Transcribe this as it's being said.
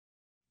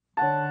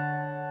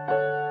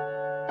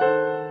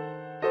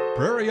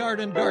Prairie Yard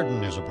and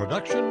Garden is a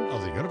production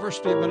of the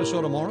University of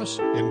Minnesota Morris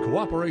in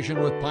cooperation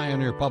with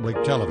Pioneer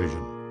Public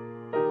Television.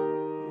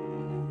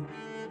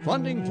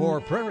 Funding for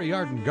Prairie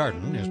Yard and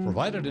Garden is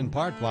provided in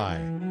part by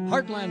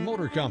Heartland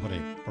Motor Company,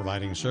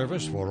 providing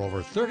service for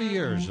over 30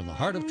 years in the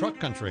heart of truck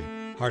country.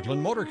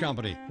 Heartland Motor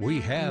Company,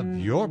 we have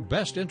your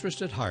best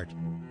interest at heart.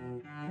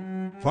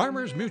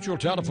 Farmers Mutual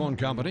Telephone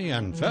Company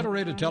and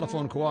Federated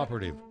Telephone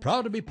Cooperative,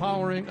 proud to be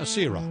powering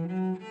ASERA.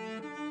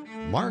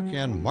 Mark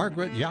and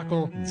Margaret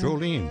Yackel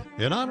Jolene,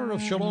 in honor of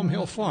Shalom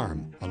Hill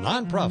Farm, a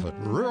nonprofit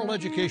rural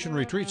education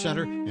retreat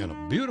center in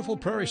a beautiful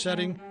prairie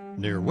setting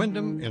near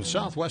Windham in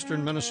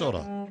southwestern Minnesota.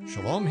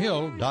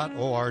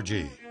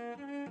 ShalomHill.org.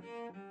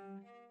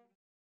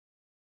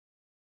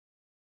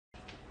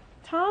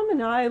 Tom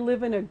and I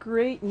live in a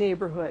great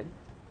neighborhood.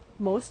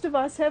 Most of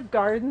us have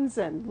gardens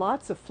and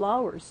lots of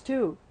flowers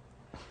too.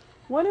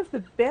 One of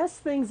the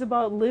best things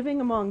about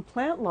living among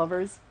plant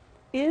lovers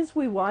is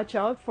we watch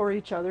out for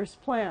each other's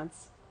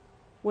plants.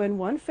 When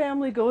one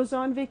family goes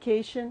on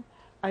vacation,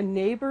 a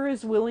neighbor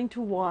is willing to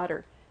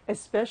water,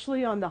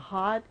 especially on the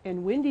hot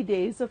and windy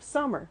days of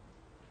summer.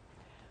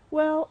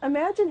 Well,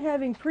 imagine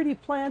having pretty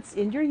plants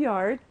in your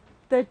yard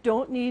that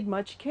don't need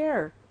much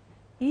care,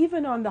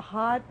 even on the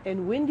hot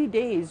and windy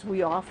days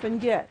we often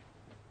get.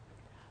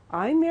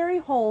 I'm Mary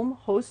Holm,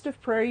 host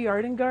of Prairie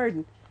Yard and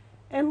Garden,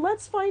 and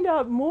let's find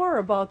out more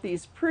about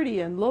these pretty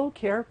and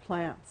low-care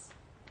plants.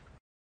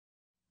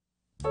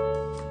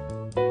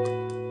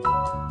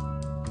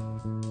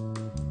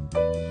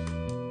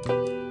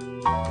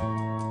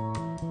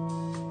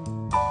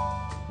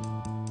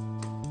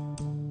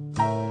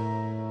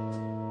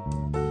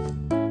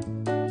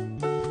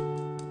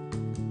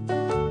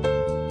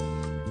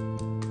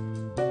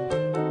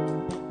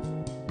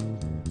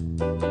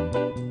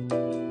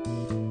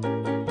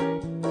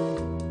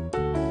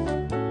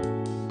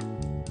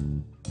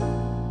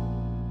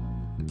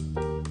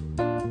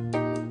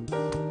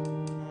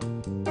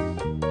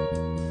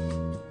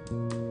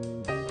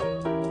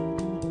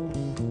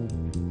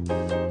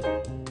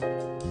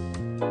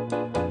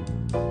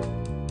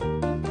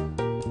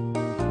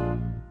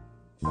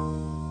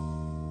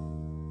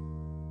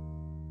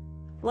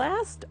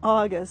 Last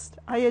August,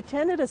 I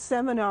attended a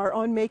seminar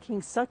on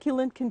making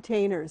succulent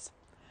containers.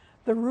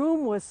 The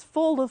room was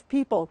full of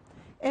people,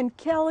 and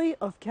Kelly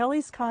of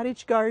Kelly's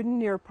Cottage Garden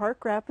near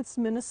Park Rapids,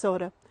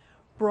 Minnesota,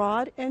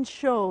 brought and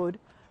showed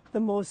the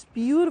most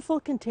beautiful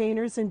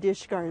containers and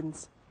dish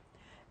gardens.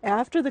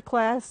 After the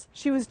class,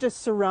 she was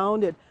just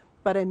surrounded,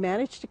 but I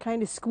managed to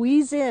kind of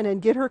squeeze in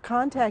and get her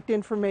contact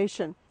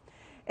information.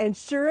 And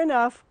sure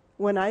enough,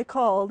 when I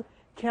called,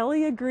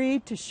 Kelly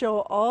agreed to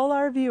show all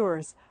our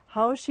viewers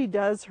how she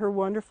does her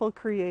wonderful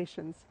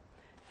creations.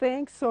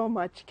 Thanks so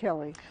much,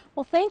 Kelly.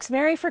 Well, thanks,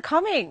 Mary, for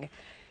coming.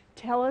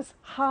 Tell us,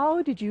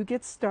 how did you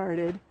get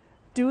started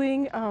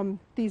doing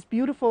these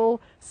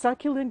beautiful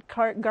succulent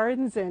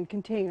gardens and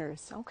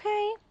containers?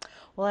 Okay.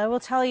 Well, I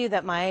will tell you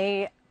that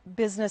my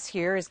business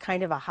here is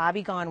kind of a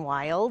hobby gone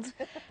wild.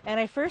 And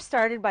I first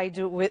started by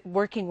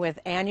working with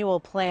annual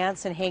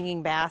plants and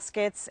hanging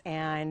baskets.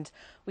 And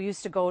we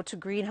used to go to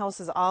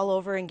greenhouses all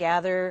over and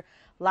gather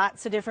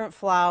lots of different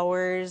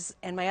flowers.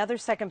 And my other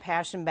second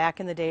passion back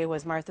in the day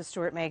was Martha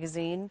Stewart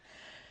magazine.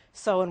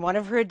 So in one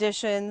of her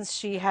editions,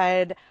 she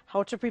had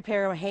how to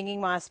prepare a hanging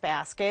moss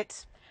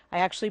basket. I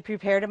actually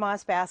prepared a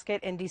moss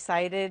basket and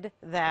decided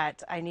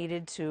that I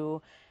needed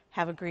to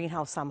have a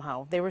greenhouse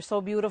somehow. They were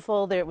so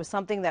beautiful. It was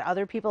something that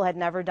other people had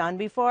never done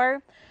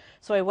before.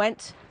 So I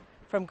went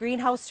from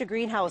greenhouse to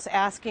greenhouse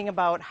asking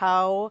about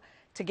how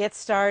to get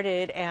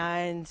started,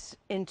 and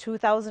in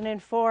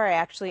 2004 I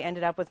actually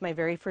ended up with my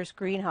very first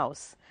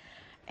greenhouse,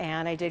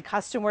 and I did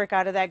custom work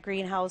out of that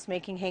greenhouse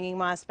making hanging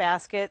moss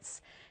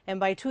baskets. And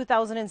by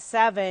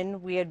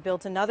 2007 we had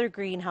built another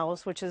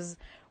greenhouse, which is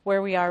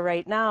where we are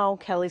right now,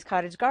 Kelly's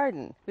Cottage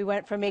Garden. We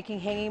went from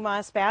making hanging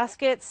moss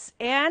baskets,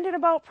 and in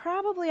about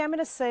probably, I'm going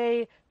to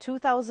say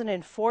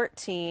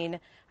 2014,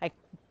 I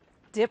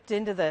dipped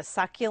into the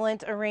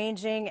succulent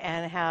arranging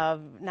and have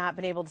not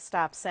been able to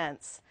stop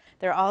since.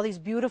 There are all these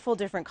beautiful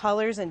different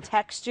colors and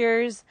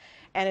textures,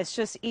 and it's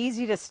just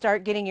easy to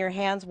start getting your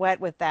hands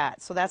wet with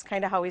that. So that's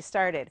kind of how we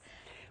started.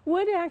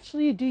 What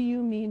actually do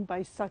you mean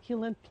by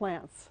succulent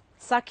plants?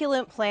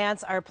 Succulent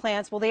plants are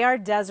plants, well, they are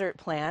desert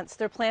plants.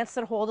 They're plants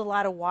that hold a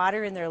lot of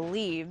water in their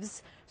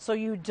leaves, so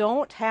you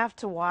don't have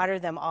to water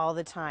them all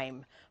the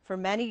time. For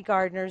many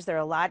gardeners, they're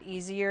a lot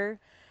easier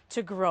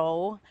to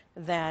grow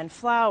than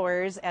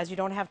flowers, as you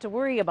don't have to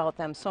worry about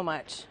them so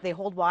much. They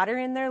hold water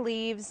in their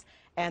leaves,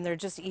 and they're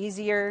just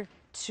easier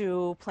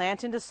to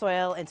plant into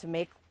soil and to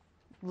make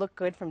look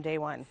good from day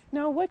one.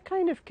 Now, what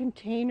kind of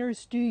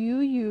containers do you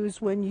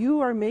use when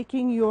you are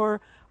making your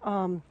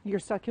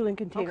succulent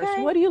containers?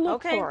 Okay. What do you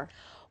look for?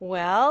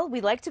 Well,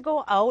 we like to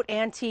go out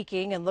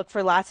antiquing and look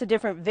for lots of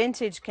different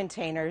vintage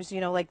containers.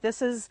 You know, like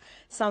this is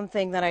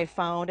something that I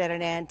found at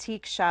an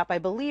antique shop, I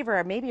believe,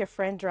 or maybe a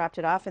friend dropped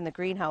it off in the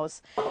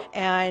greenhouse.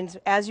 And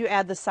as you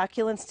add the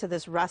succulents to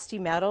this rusty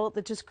metal,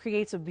 that just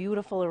creates a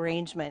beautiful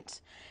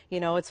arrangement.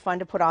 You know, it's fun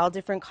to put all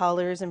different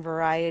colors and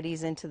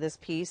varieties into this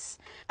piece.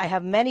 I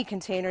have many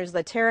containers.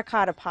 The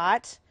terracotta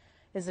pot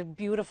is a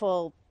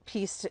beautiful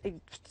piece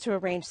to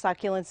arrange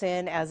succulents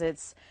in, as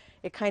it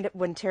kind of,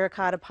 when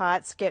terracotta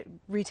pots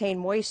retain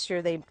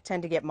moisture, they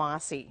tend to get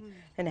mossy,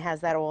 and it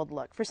has that old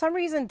look. For some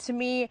reason, to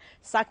me,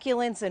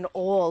 succulents and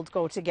old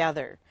go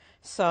together.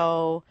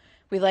 So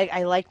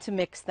I like to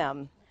mix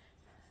them.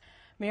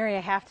 Mary,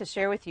 I have to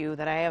share with you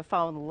that I have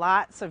found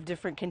lots of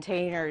different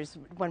containers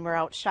when we're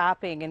out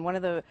shopping, and one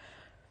of the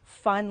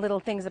fun little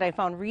things that I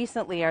found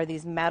recently are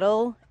these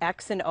metal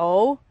X and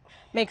O.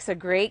 Makes a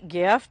great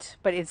gift,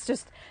 but it's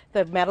just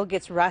the metal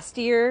gets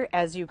rustier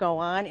as you go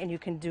on, and you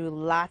can do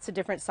lots of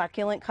different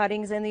succulent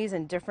cuttings in these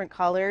in different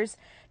colors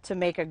to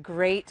make a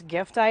great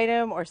gift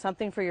item or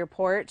something for your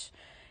porch.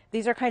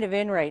 These are kind of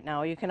in right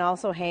now. You can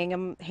also hang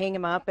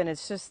them up, and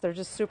they're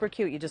just super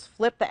cute. You just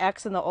flip the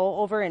X and the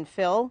O over and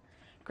fill.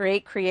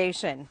 Great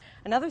creation.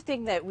 Another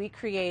thing that we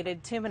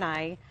created, Tim and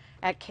I,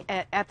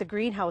 at the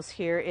greenhouse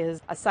here, is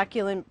a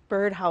succulent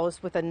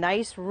birdhouse with a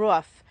nice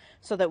roof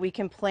so that we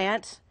can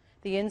plant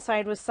the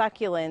inside with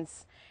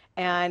succulents,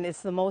 and it's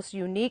the most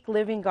unique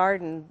living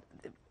garden,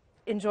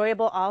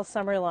 enjoyable all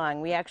summer long.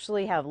 We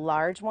actually have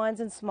large ones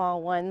and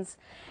small ones,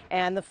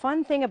 and the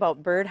fun thing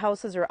about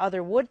birdhouses or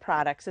other wood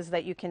products is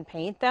that you can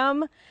paint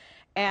them,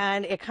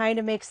 and it kind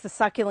of makes the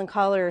succulent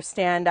color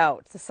stand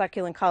out, the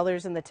succulent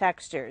colors and the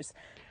textures.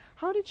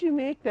 How did you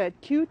make that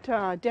cute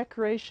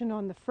decoration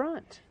on the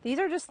front? These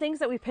are just things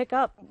that we pick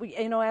up,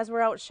 as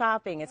we're out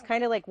shopping. It's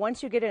kind of like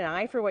once you get an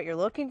eye for what you're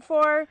looking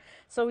for,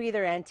 so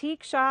either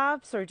antique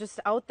shops or just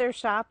out there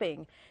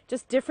shopping,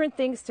 just different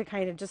things to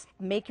kind of just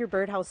make your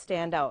birdhouse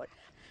stand out.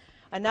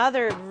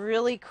 Another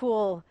really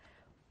cool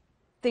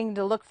thing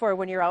to look for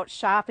when you're out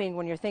shopping,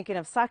 when you're thinking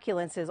of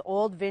succulents, is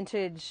old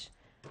vintage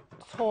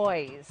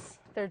toys.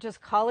 They're just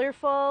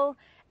colorful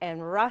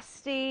and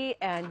rusty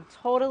and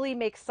totally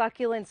make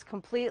succulents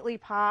completely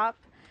pop.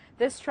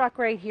 This truck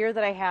right here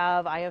that I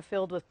have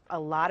filled with a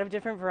lot of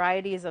different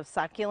varieties of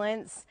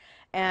succulents,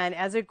 and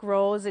as it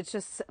grows, it's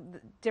just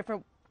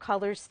different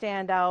colors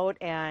stand out,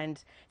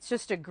 and it's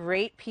just a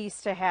great piece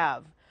to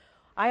have.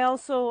 I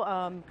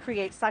also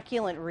create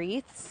succulent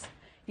wreaths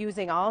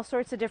using all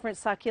sorts of different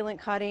succulent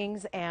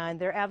cuttings,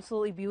 and they're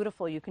absolutely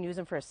beautiful. You can use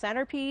them for a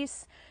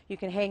centerpiece, you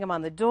can hang them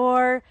on the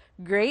door.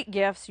 Great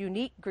gifts,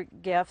 unique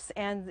gifts,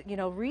 and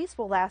wreaths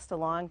will last a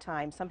long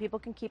time. Some people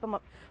can keep them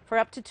up for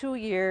up to 2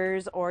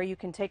 years, or you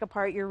can take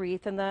apart your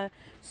wreath in the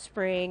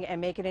spring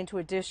and make it into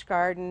a dish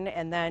garden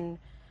and then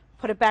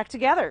put it back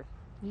together.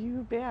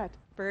 You bet.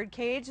 Bird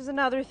cage is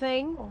another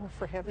thing. Oh,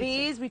 for heaven's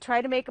sake. We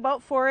try to make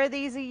about 4 of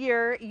these a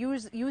year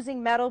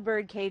using metal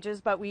bird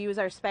cages, but we use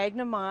our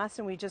sphagnum moss,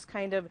 and we just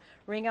kind of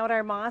wring out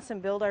our moss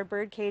and build our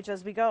bird cage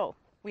as we go.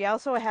 We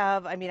also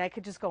have, I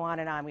could just go on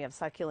and on. We have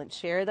succulent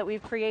chair that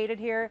we've created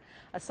here,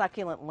 a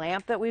succulent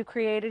lamp that we've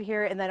created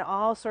here, and then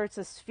all sorts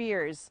of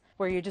spheres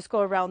where you just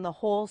go around the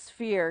whole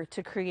sphere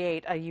to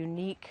create a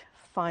unique,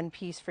 fun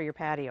piece for your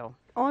patio.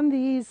 On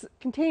these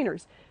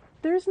containers,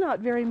 there's not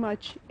very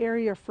much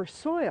area for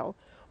soil.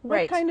 What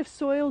Right. kind of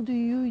soil do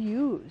you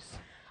use?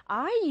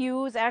 I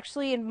use,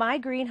 actually, in my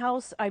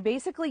greenhouse, I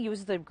basically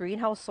use the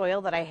greenhouse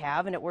soil that I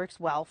have, and it works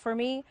well for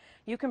me.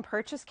 You can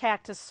purchase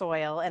cactus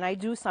soil, and I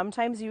do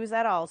sometimes use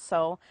that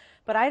also,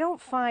 but I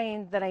don't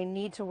find that I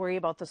need to worry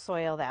about the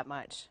soil that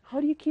much. How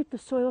do you keep the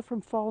soil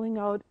from falling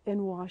out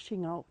and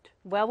washing out?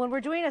 Well, when we're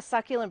doing a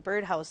succulent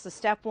birdhouse, the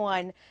step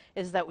one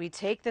is that we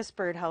take this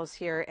birdhouse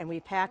here and we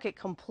pack it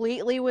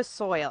completely with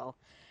soil.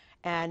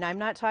 And I'm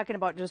not talking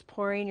about just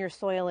pouring your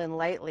soil in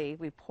lightly.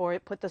 We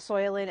put the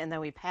soil in, and then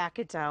we pack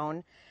it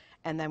down,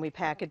 and then we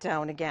pack it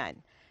down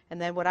again.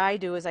 And then what I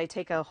do is I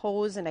take a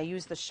hose and I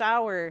use the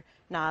shower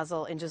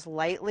nozzle and just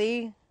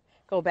lightly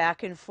go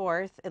back and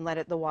forth and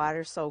let the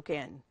water soak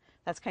in.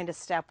 That's kind of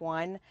step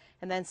one.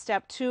 And then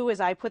step two is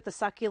I put the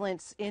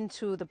succulents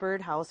into the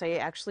birdhouse. I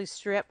actually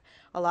strip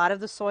a lot of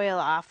the soil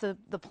off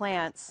the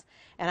plants,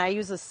 and I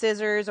use a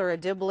scissors or a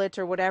diblet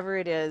or whatever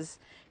it is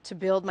to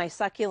build my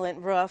succulent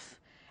roof.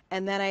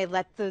 And then I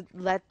let the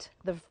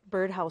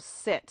birdhouse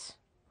sit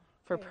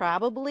for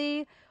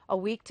probably a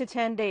week to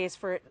 10 days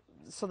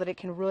so that it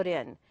can root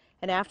in.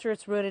 And after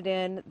it's rooted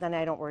in, then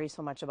I don't worry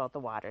so much about the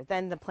water.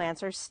 Then the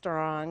plants are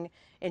strong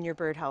in your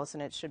birdhouse,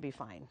 and it should be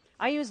fine.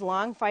 I use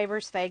long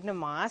fiber sphagnum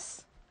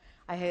moss.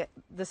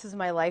 This is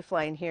my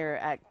lifeline here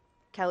at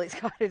Kelly's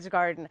Cottage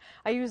Garden.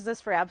 I use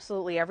this for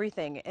absolutely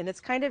everything. And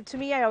it's kind of, to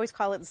me, I always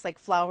call it's like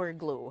flower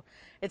glue.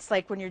 It's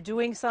like when you're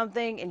doing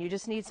something and you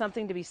just need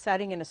something to be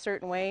setting in a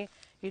certain way,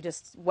 you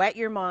just wet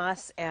your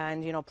moss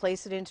and,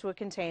 place it into a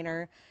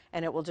container,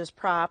 and it will just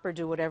prop or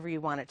do whatever you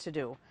want it to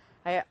do.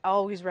 I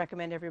always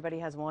recommend everybody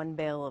has 1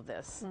 bale of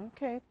this.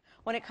 Okay.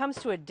 When it comes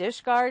to a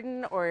dish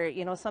garden or,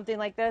 something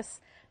like this,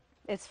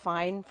 It's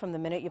fine from the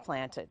minute you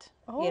plant it.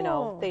 You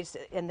know, Oh.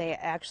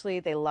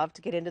 they love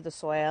to get into the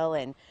soil,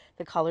 and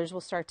the colors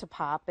will start to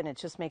pop, and it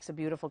just makes a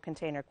beautiful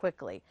container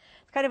quickly.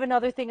 It's kind of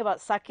another thing about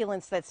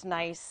succulents that's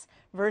nice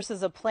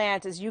versus a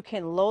plant is you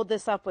can load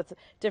this up with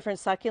different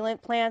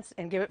succulent plants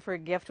and give it for a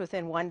gift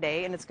within one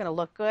day, and it's going to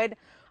look good.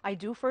 I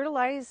do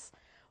fertilize.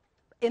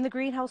 In the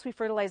greenhouse, we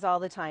fertilize all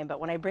the time, but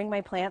when I bring my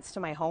plants to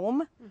my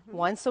home,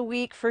 once a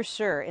week for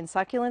sure. And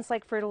succulents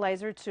like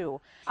fertilizer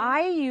too.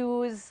 I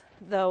use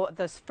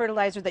the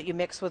fertilizer that you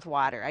mix with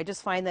water. I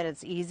just find that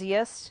it's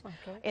easiest.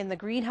 Okay. In the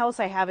greenhouse,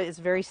 I have it. It's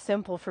very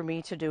simple for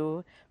me to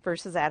do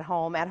versus at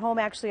home. At home,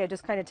 actually, I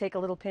just kind of take a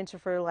little pinch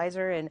of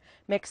fertilizer and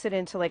mix it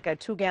into like a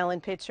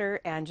 2-gallon pitcher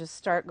and just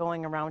start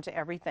going around to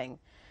everything.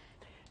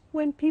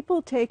 When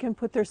people take and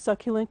put their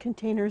succulent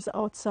containers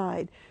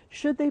outside,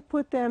 should they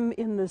put them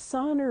in the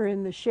sun or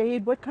in the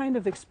shade? What kind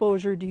of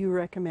exposure do you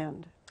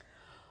recommend?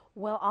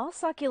 Well, all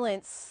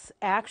succulents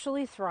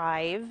actually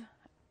thrive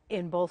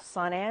in both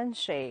sun and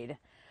shade,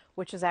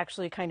 which is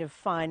actually kind of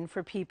fun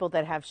for people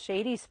that have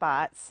shady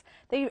spots.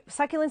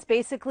 Succulents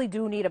basically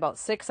do need about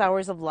 6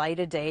 hours of light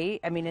a day,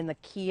 I mean in the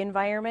key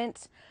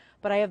environment,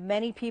 but I have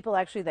many people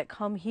actually that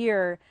come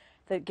here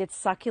that get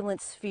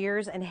succulent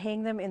spheres and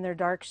hang them in their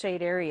dark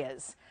shade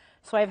areas.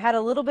 So I've had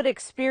a little bit of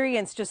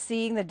experience just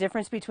seeing the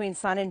difference between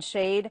sun and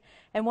shade,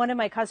 and one of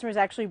my customers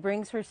actually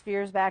brings her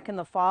spheres back in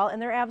the fall, and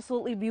they're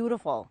absolutely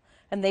beautiful,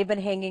 and they've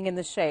been hanging in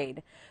the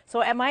shade.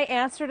 So my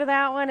answer to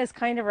that one is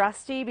kind of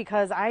rusty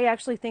because I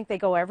actually think they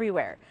go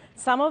everywhere.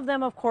 Some of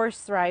them, of course,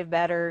 thrive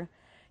better,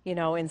 you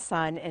know, in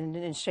sun and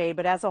in shade,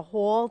 but as a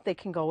whole, they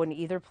can go in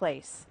either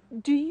place.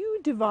 Do you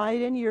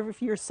divide any of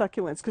your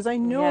succulents? Because I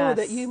know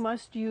that Yes. you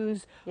must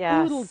use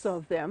Yes. oodles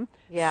of them.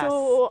 Yes.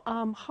 So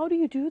how do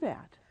you do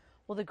that?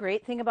 Well, the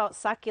great thing about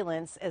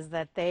succulents is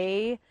that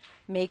they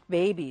make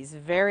babies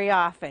very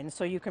often,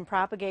 so you can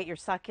propagate your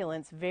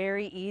succulents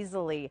very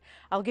easily.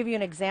 I'll give you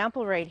an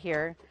example right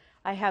here.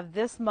 I have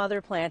this mother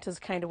plant is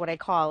kind of what I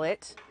call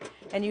it,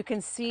 and you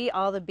can see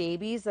all the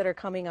babies that are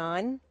coming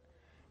on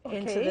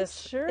into Okay, this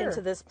sure.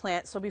 into this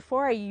plant. So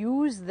before I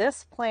use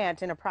this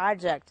plant in a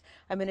project,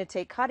 I'm going to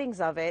take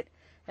cuttings of it,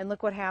 and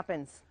look what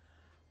happens.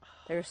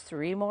 There's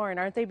 3 more, and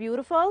aren't they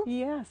beautiful?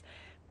 Yes.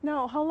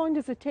 Now, how long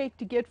does it take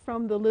to get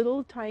from the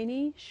little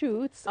tiny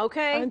shoots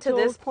Okay, until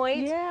to this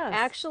point, Yes.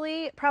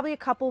 actually, probably a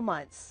couple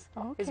months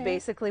is Okay.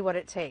 basically what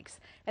it takes.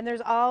 And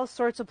there's all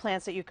sorts of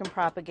plants that you can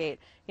propagate.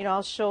 You know,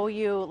 I'll show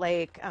you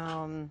like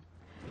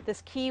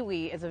this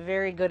kiwi is a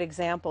very good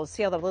example.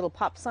 See how the little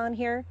pups on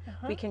here?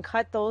 We can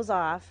cut those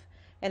off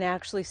and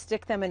actually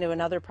stick them into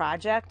another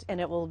project, and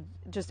it will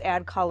just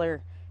add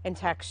color and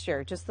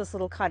texture. Just this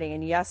little cutting,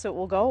 and yes, it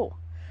will go.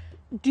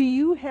 Do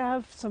you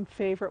have some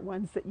favorite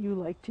ones that you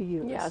like to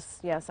use?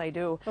 Yes, I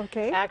do.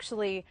 Okay.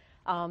 Actually,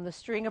 the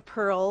string of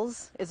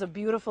pearls is a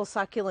beautiful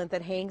succulent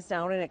that hangs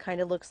down and it kind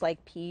of looks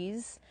like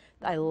peas.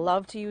 I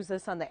love to use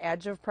this on the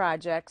edge of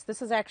projects.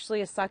 This is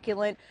actually a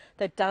succulent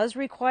that does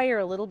require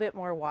a little bit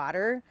more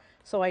water,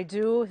 so I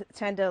do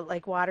tend to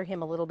like water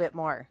him a little bit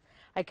more.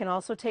 I can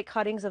also take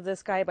cuttings of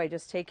this guy by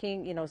just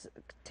taking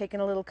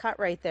a little cut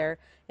right there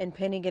and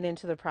pinning it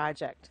into the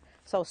project.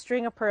 So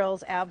string of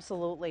pearls,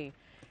 absolutely.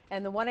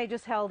 And the one I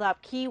just held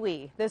up,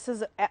 kiwi, this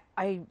is,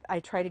 I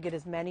try to get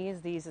as many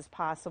of these as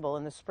possible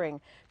in the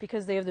spring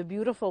because they have the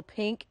beautiful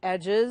pink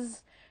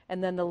edges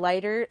and then the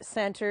lighter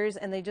centers,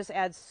 and they just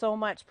add so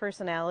much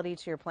personality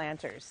to your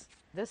planters.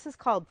 This is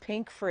called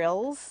pink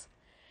frills,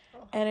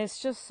 and it's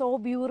just so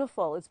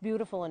beautiful. It's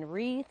beautiful in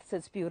wreaths,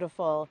 it's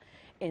beautiful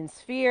in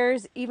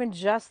spheres. Even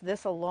just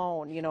this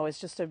alone, you know, is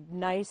just a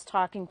nice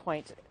talking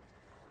point.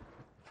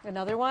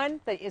 Another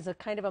one that is a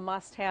kind of a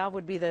must-have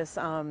would be this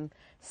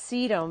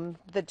sedum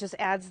that just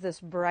adds this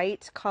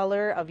bright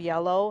color of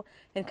yellow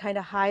and kind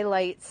of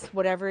highlights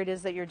whatever it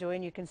is that you're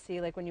doing. You can see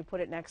like when you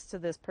put it next to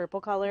this purple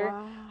color,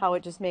 how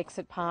it just makes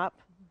it pop.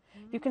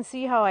 You can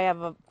see how I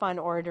have fun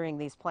ordering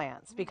these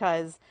plants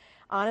because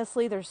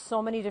honestly, there's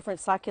so many different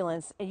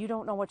succulents and you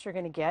don't know what you're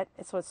going to get.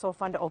 So it's so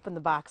fun to open the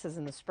boxes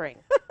in the spring.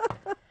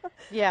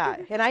 Yeah,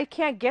 and I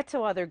can't get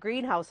to other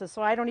greenhouses,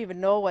 so I don't even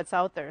know what's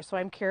out there. So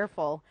I'm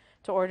careful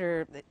to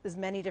order as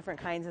many different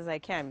kinds as I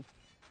can.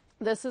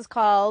 This is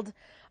called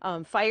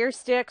fire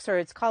sticks, or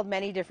it's called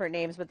many different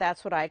names, but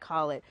that's what I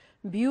call it.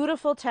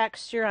 Beautiful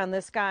texture on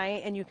this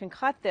guy, and you can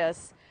cut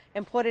this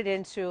and put it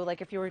into,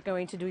 like if you were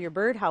going to do your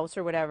birdhouse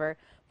or whatever,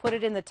 put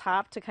it in the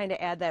top to kind of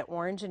add that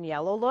orange and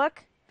yellow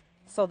look.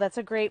 So that's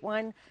a great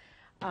one.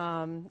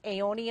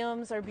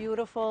 Aeoniums are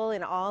beautiful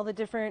in all the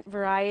different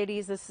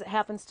varieties. This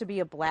happens to be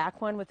a black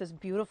one with this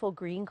beautiful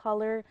green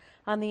color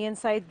on the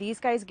inside.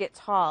 These guys get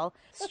tall.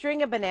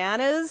 String of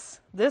bananas.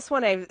 This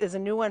one is a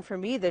new one for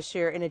me this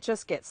year, and it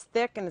just gets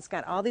thick, and it's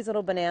got all these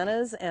little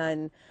bananas,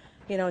 and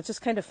you know, it's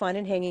just kind of fun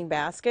in hanging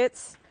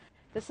baskets.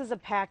 This is a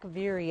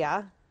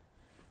Packveria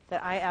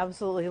that I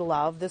absolutely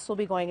love. This will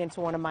be going into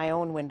one of my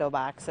own window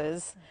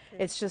boxes.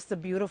 Okay. It's just the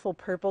beautiful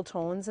purple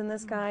tones in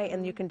this guy,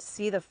 and you can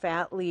see the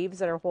fat leaves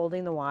that are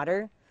holding the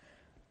water.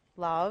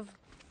 Love.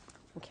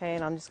 Okay,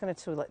 and I'm just going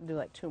to do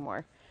like 2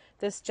 more.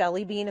 This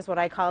jelly bean is what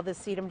I call this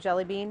sedum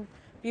jelly bean.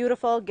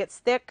 Beautiful, gets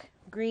thick,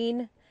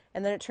 green,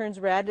 and then it turns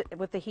red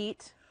with the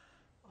heat.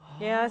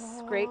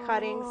 Yes, great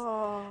cuttings.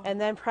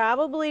 And then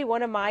probably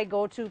one of my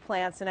go-to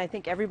plants, and I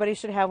think everybody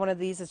should have one of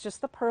these, is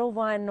just the Pearl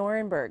von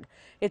Norenberg.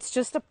 It's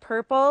just a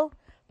purple,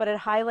 but it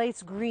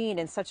highlights green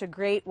in such a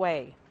great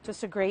way.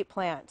 Just a great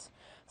plant.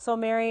 So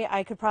Mary,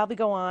 I could probably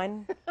go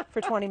on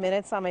for 20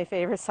 minutes on my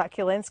favorite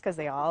succulents because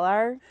they all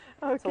are.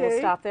 Okay. So we'll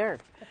stop there.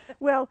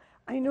 Well,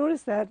 I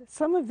noticed that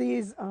some of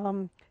these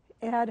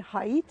add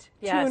height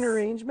to Yes. an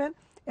arrangement,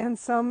 and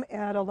some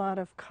add a lot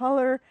of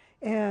color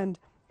and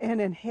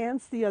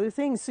enhance the other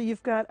things. So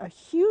you've got a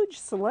huge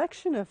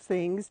selection of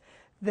things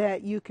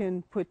that you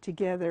can put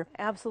together.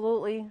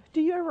 Absolutely.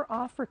 Do you ever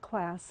offer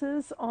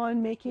classes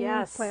on making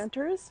Yes.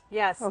 planters?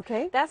 Yes.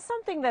 Okay. That's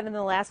something that in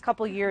the last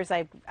couple of years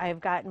I've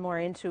gotten more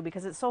into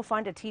because it's so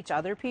fun to teach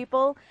other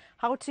people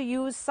how to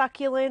use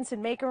succulents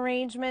and make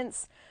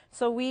arrangements.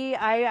 So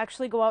I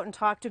actually go out and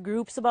talk to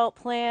groups about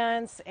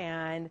plants,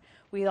 and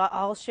we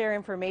all share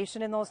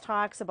information in those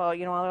talks about,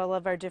 all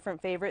of our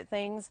different favorite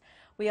things.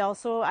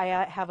 I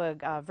have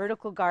a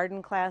vertical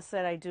garden class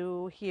that I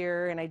do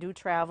here, and I do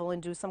travel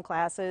and do some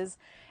classes.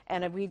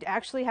 And we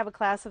actually have a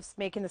class of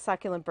making the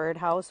succulent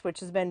birdhouse, which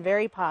has been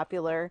very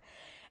popular.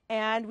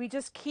 And we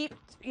just keep,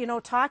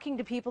 talking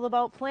to people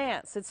about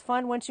plants. It's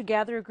fun once you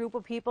gather a group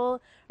of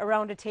people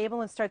around a table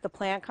and start the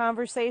plant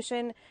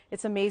conversation.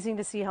 It's amazing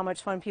to see how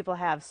much fun people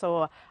have.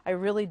 So I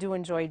really do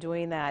enjoy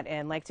doing that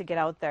and like to get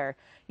out there.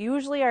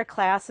 Usually our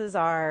classes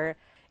are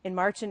in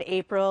March and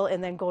April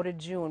and then go to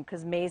June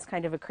because May is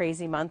kind of a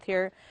crazy month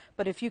here.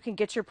 But if you can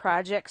get your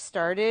project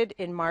started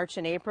in March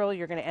and April,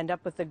 you're going to end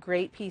up with a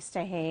great piece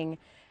to hang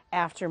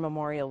after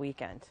Memorial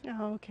Weekend.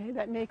 Oh, okay,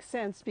 that makes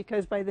sense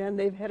because by then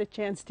they've had a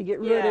chance to get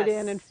rooted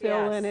in and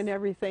fill in and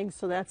everything,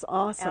 so that's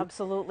awesome.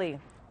 Absolutely.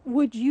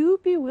 Would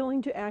you be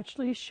willing to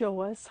actually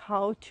show us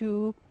how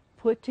to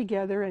put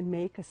together and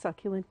make a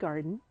succulent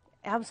garden?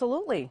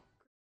 Absolutely.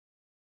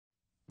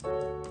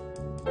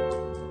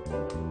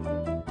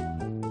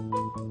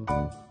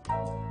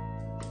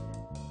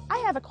 I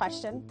have a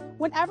question.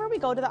 Whenever we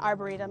go to the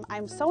Arboretum,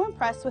 I'm so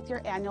impressed with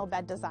your annual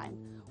bed design.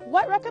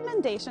 What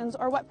recommendations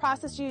or what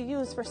process do you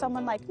use for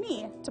someone like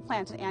me to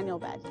plant an annual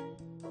bed?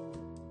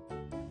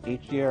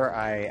 Each year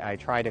I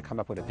try to come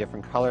up with a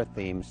different color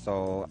theme,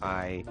 so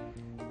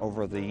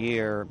over the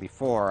year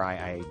before,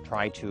 I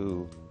try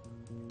to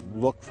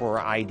look for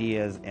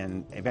ideas,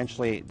 and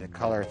eventually the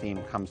color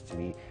theme comes to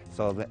me.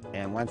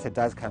 And once it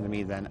does come to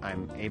me, then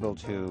I'm able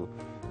to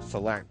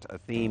select a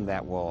theme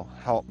that will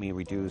help me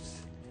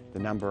reduce the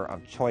number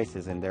of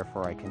choices, and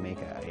therefore I can make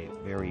a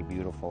very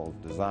beautiful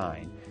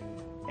design.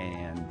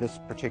 And this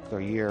particular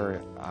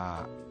year,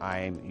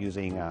 I'm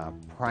using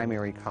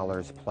primary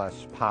colors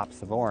plus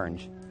pops of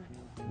orange.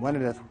 One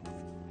of the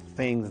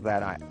things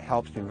that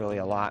helps me really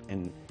a lot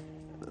in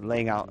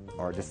laying out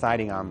or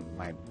deciding on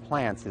my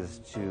plants is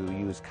to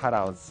use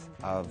cutouts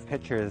of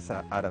pictures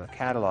out of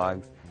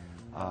catalogs.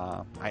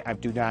 I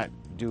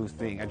do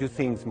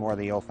things more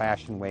the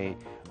old-fashioned way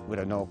with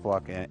a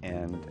notebook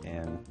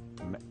and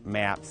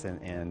maps,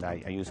 and I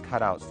use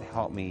cutouts to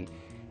help me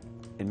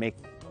and make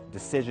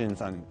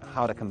decisions on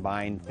how to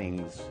combine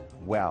things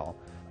well.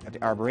 At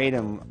the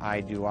Arboretum, I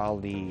do all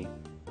the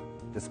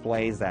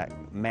displays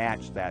that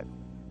match that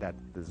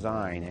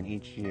design, and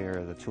each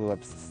year the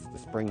tulips, the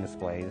spring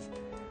displays,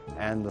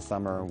 and the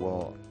summer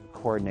will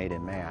coordinate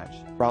and match.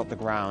 Throughout the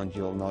ground,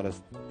 you'll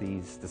notice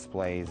these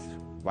displays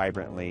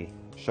vibrantly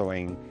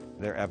showing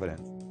their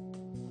evidence.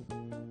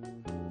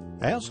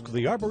 Ask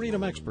the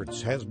Arboretum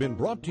Experts has been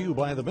brought to you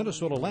by the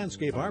Minnesota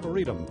Landscape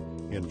Arboretum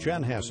in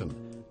Chanhassen,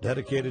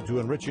 dedicated to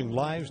enriching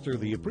lives through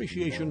the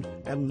appreciation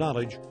and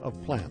knowledge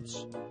of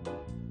plants.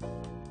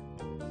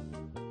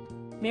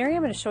 Mary,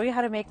 I'm going to show you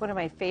how to make one of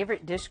my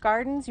favorite dish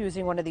gardens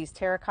using one of these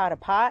terracotta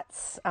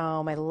pots.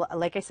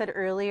 Like I said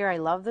earlier, I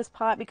love this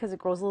pot because it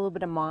grows a little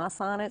bit of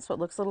moss on it, so it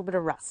looks a little bit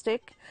of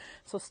rustic.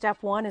 So step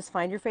one is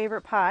find your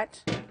favorite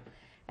pot.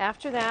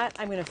 After that,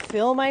 I'm going to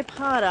fill my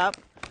pot up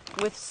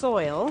with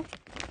soil,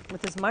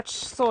 with as much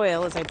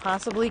soil as I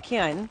possibly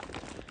can,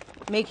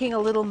 making a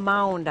little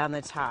mound on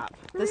the top.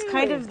 This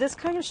kind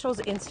of shows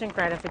instant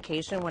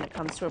gratification when it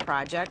comes to a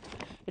project.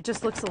 It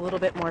just looks a little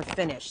bit more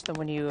finished than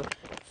when you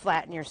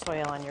flatten your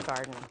soil on your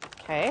garden.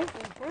 Okay?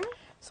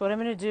 So what I'm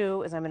going to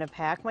do is I'm going to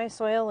pack my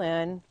soil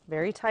in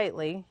very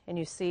tightly, and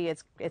you see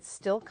it's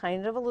still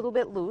kind of a little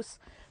bit loose.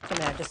 So I'm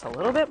going to add just a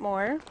little bit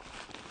more.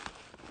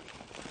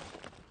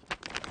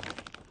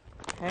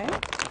 Okay?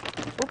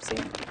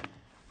 Oopsie.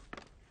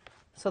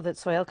 So that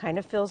soil kind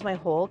of fills my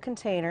whole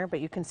container,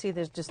 but you can see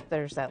there's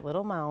that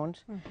little mound.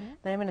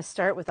 Then I'm going to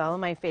start with all of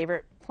my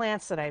favorite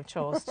plants that I've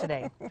chose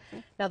today.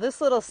 Now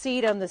this little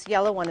seed on this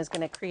yellow one is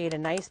going to create a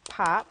nice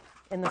pop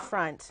in the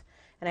front.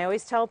 And I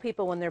always tell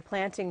people when they're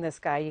planting this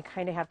guy, you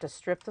kind of have to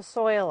strip the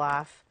soil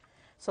off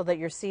so that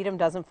your sedum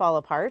doesn't fall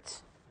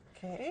apart.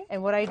 Okay.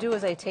 And what I do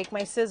is I take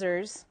my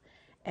scissors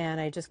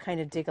and I just kind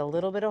of dig a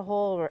little bit of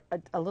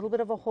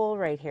a hole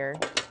right here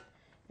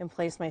and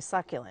place my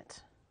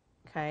succulent.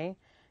 Okay.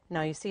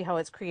 Now you see how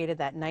it's created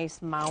that nice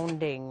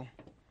mounding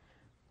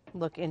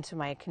look into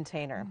my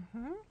container.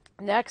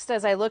 Next,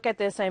 as I look at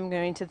this, I'm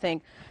going to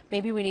think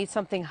maybe we need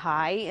something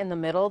high in the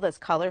middle that's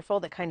colorful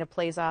that kind of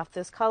plays off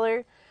this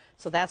color.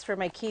 So that's where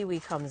my kiwi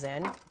comes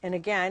in. And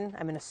again,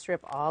 I'm going to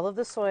strip all of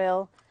the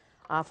soil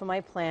off of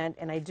my plant,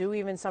 and I do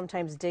even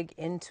sometimes dig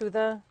into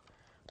the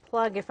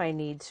plug if I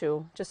need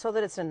to, just so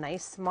that it's a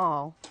nice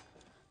small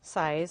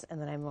size.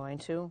 And then I'm going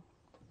to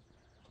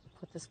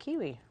put this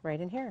kiwi right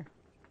in here.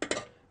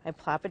 I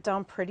plop it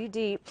down pretty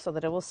deep so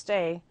that it will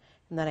stay,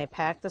 and then I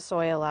pack the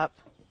soil up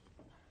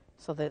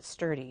so that it's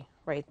sturdy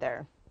right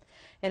there.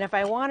 And if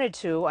I wanted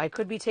to, I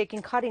could be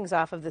taking cuttings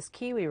off of this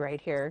kiwi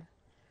right here,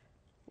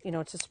 you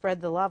know, to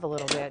spread the love a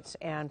little bit,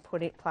 and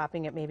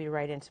plopping it maybe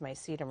right into my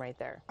sedum right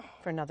there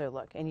for another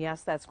look. And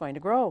yes, that's going to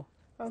grow.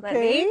 Isn't that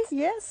Okay. neat?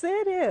 Yes,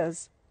 it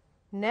is.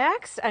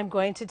 Next, I'm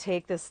going to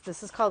take this.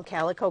 This is called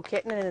Calico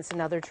Kitten, and it's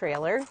another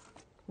trailer.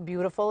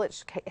 Beautiful.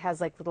 It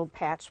has like little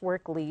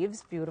patchwork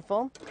leaves.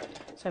 Beautiful.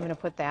 So I'm going to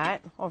put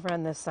that over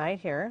on this side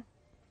here.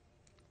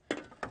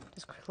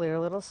 Just clear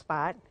a little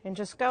spot and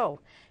just go.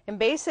 And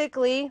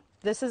basically,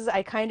 this is,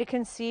 I kind of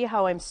can see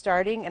how I'm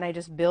starting, and I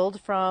just build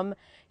from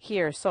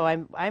here. So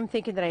I'm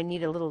thinking that I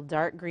need a little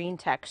dark green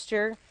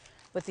texture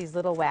with these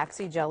little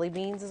waxy jelly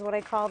beans is what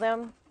I call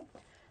them.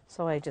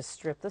 So I just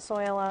strip the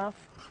soil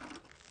off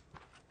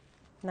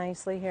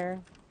nicely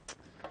here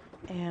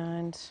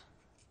and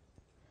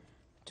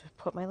to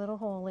put my little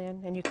hole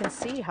in, and you can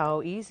see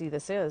how easy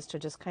this is to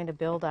just kind of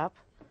build up.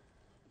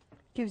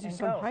 Gives you And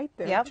some go. height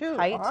there Yep, too.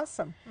 height.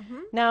 Awesome.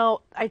 Now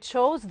I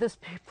chose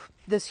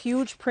this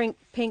huge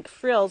pink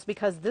frills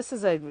because this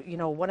is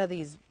one of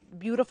these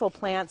beautiful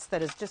plants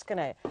that is just going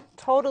to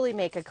totally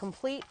make a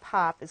complete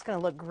pop. It's going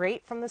to look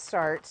great from the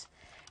start,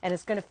 and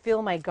it's going to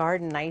fill my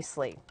garden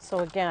nicely. So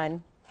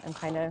again, I'm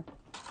kind of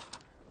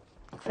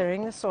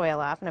clearing the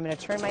soil off, and I'm going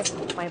to turn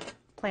my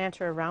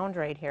planter around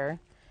right here,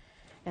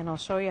 and I'll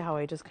show you how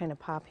I just kind of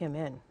pop him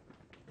in.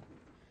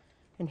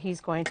 And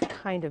he's going to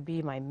kind of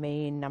be my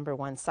main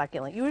 #1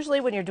 succulent. Usually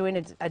when you're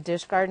doing a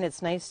dish garden,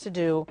 it's nice to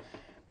do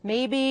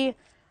maybe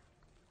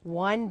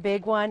one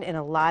big one in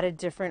a lot of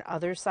different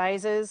other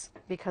sizes,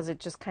 because it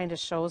just kind of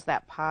shows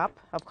that pop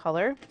of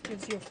color.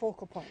 Gives you a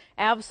focal point.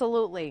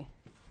 Absolutely.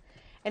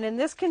 And in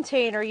this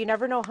container, you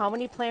never know how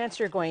many plants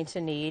you're going to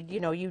need. You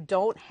know, you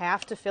don't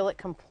have to fill it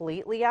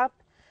completely up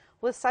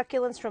with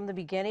succulents from the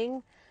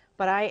beginning,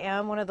 but I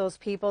am one of those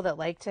people that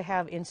like to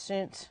have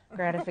instant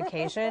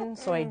gratification,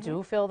 so I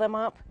do fill them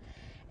up.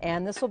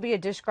 And this will be a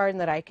dish garden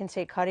that I can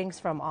take cuttings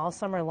from all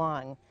summer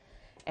long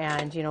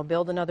and, you know,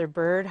 build another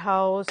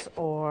birdhouse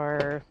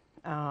or,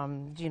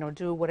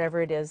 do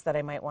whatever it is that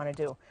I might want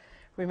to do.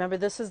 Remember,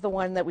 this is the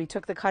one that we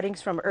took the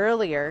cuttings from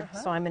earlier,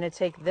 so I'm going to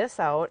take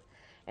this out.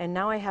 And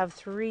now I have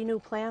 3 new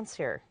plants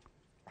here.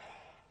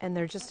 And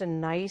they're just a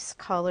nice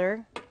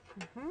color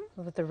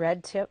with the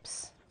red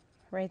tips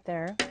right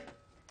there.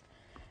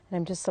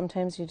 And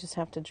sometimes you just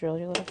have to drill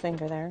your little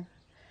finger there.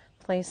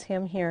 Place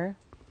him here.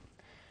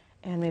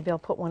 And maybe I'll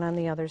put one on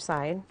the other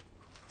side.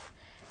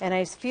 And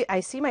I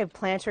see my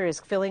planter is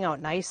filling out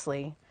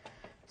nicely.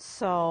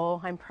 So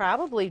I'm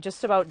probably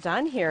just about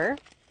done here.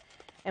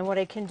 And what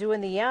I can do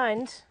in the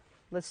end,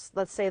 let's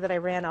say that I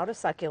ran out of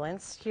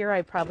succulents. Here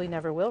I probably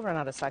never will run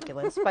out of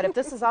succulents. But if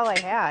this is all I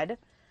had,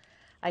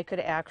 I could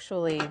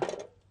actually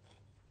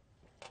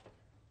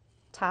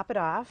top it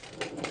off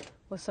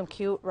with some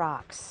cute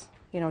rocks,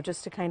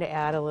 just to kind of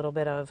add a little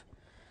bit of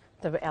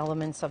the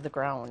elements of the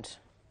ground.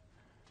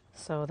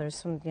 So there's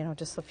some,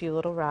 just a few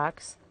little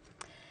rocks.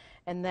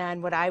 And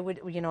then what I would,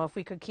 if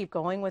we could keep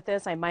going with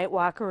this, I might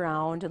walk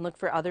around and look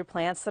for other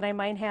plants that I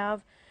might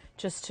have,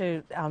 just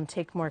to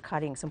take more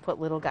cuttings and put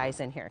little guys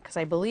in here. Because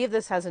I believe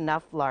this has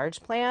enough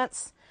large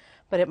plants,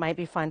 but it might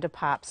be fun to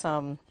pop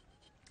some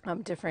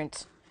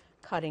different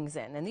cuttings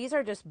in. And these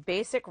are just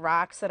basic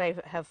rocks that I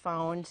have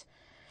found.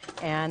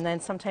 And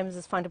then sometimes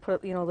it's fun to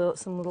put,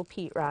 some little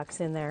peat rocks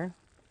in there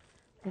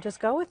and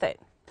just go with it.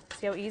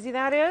 See how easy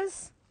that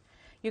is?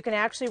 You can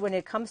actually, when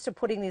it comes to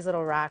putting these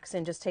little rocks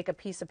in, just take a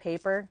piece of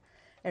paper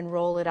and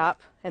roll it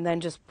up, and then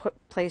just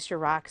place your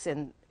rocks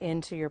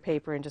into your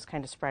paper and just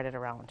kind of spread it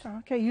around.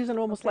 Okay, using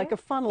almost like a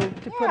funnel to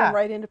put Yeah. them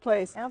right into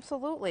place.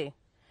 Absolutely.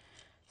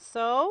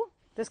 So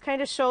this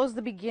kind of shows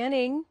the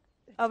beginning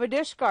of a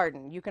dish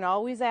garden. You can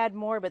always add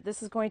more, but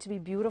this is going to be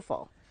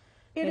beautiful.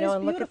 It and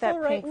is look at that beautiful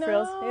right pink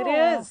frills. now.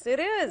 It is. It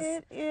is.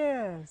 It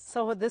is.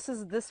 So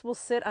this will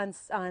sit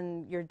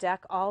on your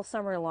deck all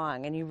summer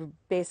long, and you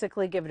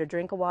basically give it a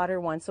drink of water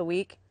once a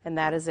week, and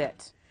that is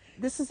it.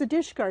 This is a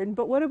dish garden,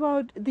 but what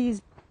about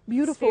these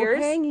beautiful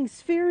Spheres? hanging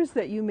spheres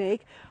that you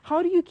make?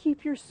 How do you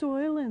keep your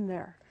soil in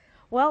there?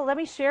 Well, let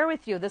me share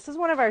with you. This is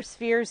one of our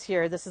spheres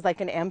here. This is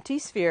like an empty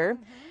sphere,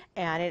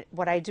 and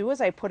what I do is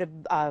I put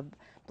a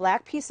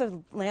black piece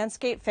of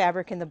landscape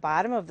fabric in the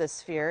bottom of this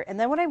sphere, and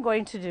then what I'm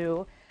going to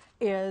do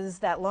is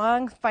that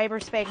long fiber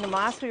sphagnum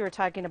moss we were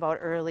talking about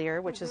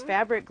earlier, which is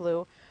fabric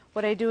glue.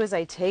 What I do is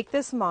I take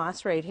this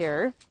moss right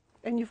here,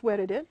 And you've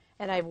wetted it?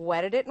 and I've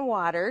wetted it in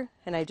water,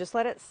 and I just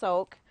let it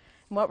soak.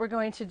 What we're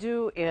going to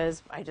do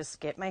is I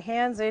just get my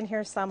hands in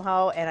here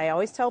somehow, and I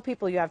always tell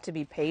people you have to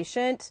be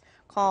patient,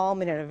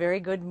 calm, and in a very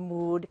good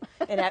mood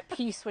and at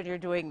peace when you're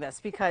doing this,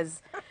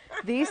 because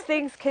these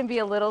things can be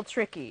a little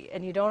tricky,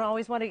 and you don't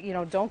always want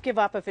to, don't give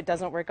up if it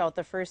doesn't work out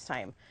the first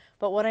time.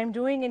 But what I'm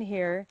doing in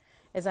here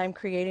is I'm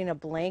creating a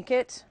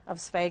blanket of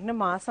sphagnum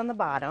moss on the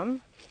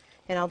bottom,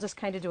 and I'll just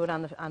kind of do it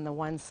on the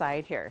one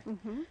side here.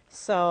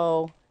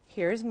 So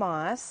here's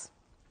moss.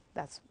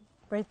 That's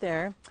right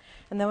there.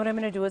 And then what I'm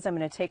going to do is I'm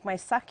going to take my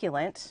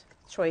succulent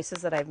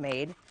choices that I've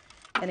made,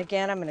 and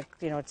again I'm going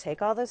to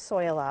take all the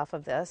soil off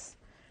of this.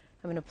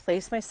 I'm going to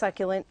place my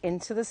succulent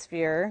into the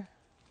sphere,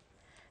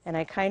 and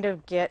I kind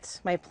of get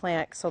my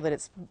plant so that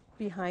it's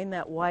behind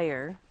that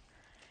wire,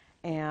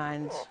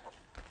 and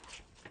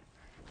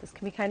this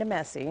can be kind of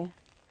messy,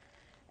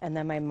 and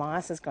then my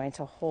moss is going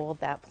to hold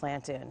that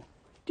plant in.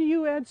 Do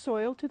you add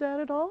soil to that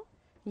at all?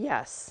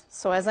 Yes.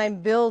 So as I'm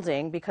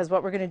building, because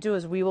what we're going to do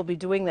is we will be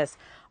doing this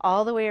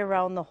all the way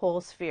around the whole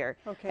sphere.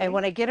 Okay. And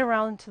when I get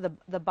around to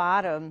the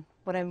bottom,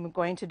 what I'm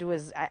going to do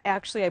is I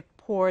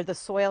pour the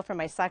soil from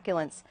my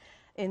succulents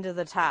into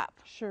the top.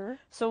 Sure.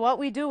 So what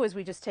we do is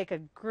we just take a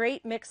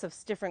great mix of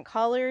different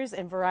colors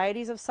and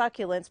varieties of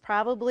succulents,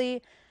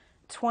 probably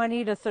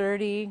 20 to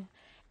 30,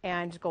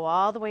 and go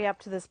all the way up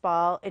to this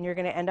ball, and you're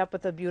going to end up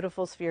with a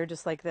beautiful sphere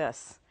just like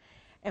this.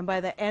 And by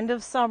the end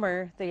of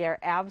summer, they are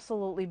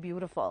absolutely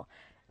beautiful.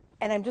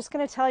 And I'm just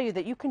going to tell you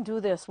that you can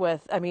do this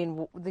with,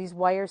 these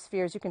wire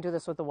spheres, you can do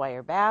this with a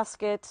wire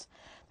basket.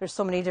 There's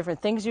so many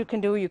different things you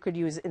can do. You could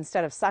use,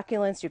 instead of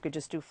succulents, you could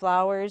just do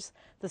flowers.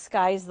 The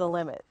sky's the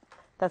limit.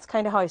 That's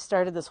kind of how I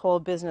started this whole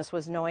business,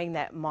 was knowing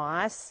that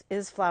moss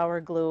is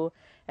flower glue,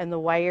 and the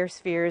wire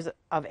spheres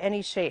of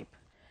any shape,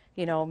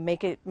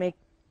 make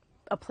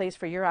a place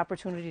for your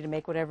opportunity to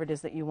make whatever it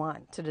is that you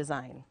want to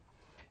design.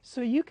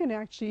 So you can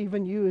actually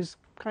even use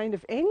kind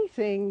of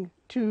anything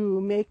to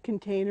make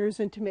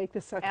containers and to make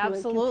the succulent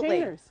Absolutely.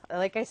 containers.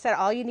 Like I said,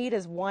 all you need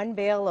is one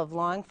bale of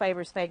long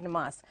fiber sphagnum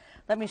moss.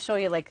 Let me show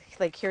you,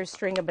 like here's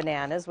string of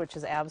bananas, which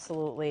is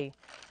absolutely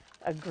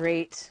a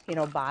great,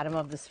 bottom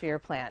of the sphere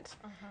plant.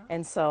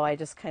 And so I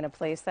just kind of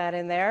place that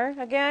in there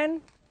again,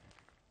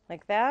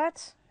 like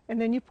that. And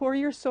then you pour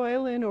your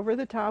soil in over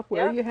the top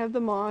where Yep. you have the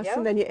moss, Yep.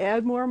 and then you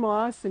add more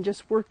moss and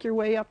just work your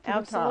way up to the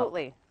top.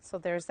 Absolutely. So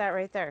there's that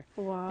right there.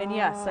 Wow. And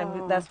yes,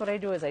 that's what I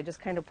do, is I just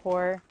kind of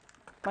pour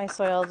my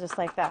soil just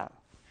like that.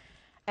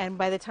 And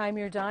by the time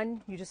you're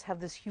done, you just have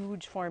this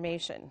huge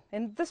formation.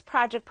 And this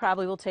project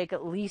probably will take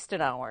at least an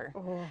hour.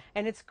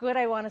 And it's good,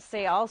 I want to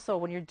say also,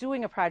 when you're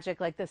doing a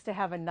project like this, to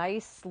have a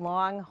nice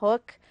long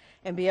hook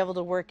and be able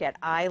to work at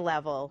eye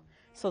level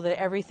so that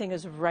everything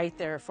is right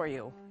there for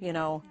you.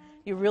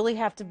 You really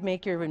have to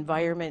make your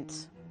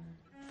environment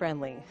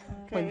friendly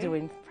when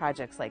doing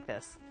projects like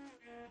this.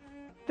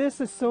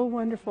 This is so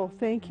wonderful.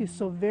 Thank you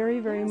so very,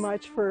 very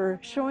much for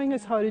showing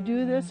us how to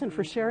do this and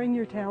for sharing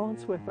your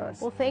talents with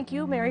us. Well, thank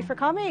you, Mary, for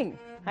coming.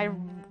 I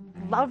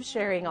love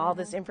sharing all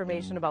this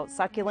information about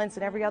succulents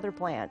and every other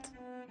plant.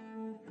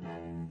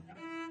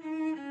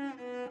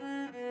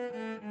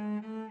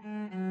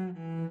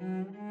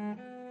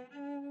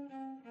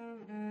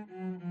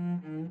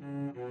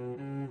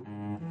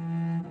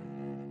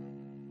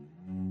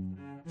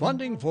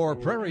 Funding for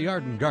Prairie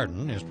Yard and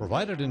Garden is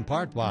provided in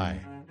part by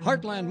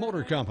Heartland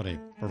Motor Company,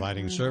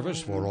 providing service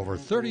for over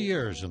 30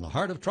 years in the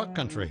heart of truck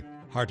country.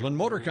 Heartland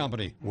Motor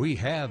Company, we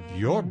have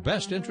your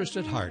best interest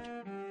at heart.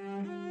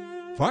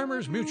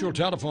 Farmers Mutual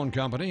Telephone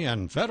Company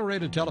and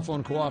Federated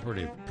Telephone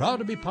Cooperative, proud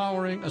to be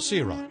powering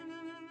ASERA.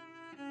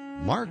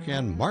 Mark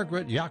and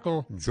Margaret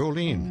Yackel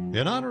Jolene,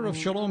 in honor of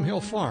Shalom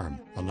Hill Farm,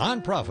 a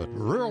nonprofit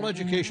rural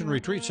education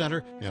retreat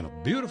center in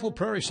a beautiful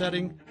prairie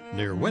setting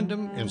near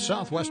Windham in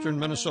southwestern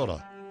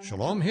Minnesota.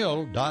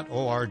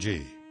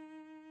 ShalomHill.org.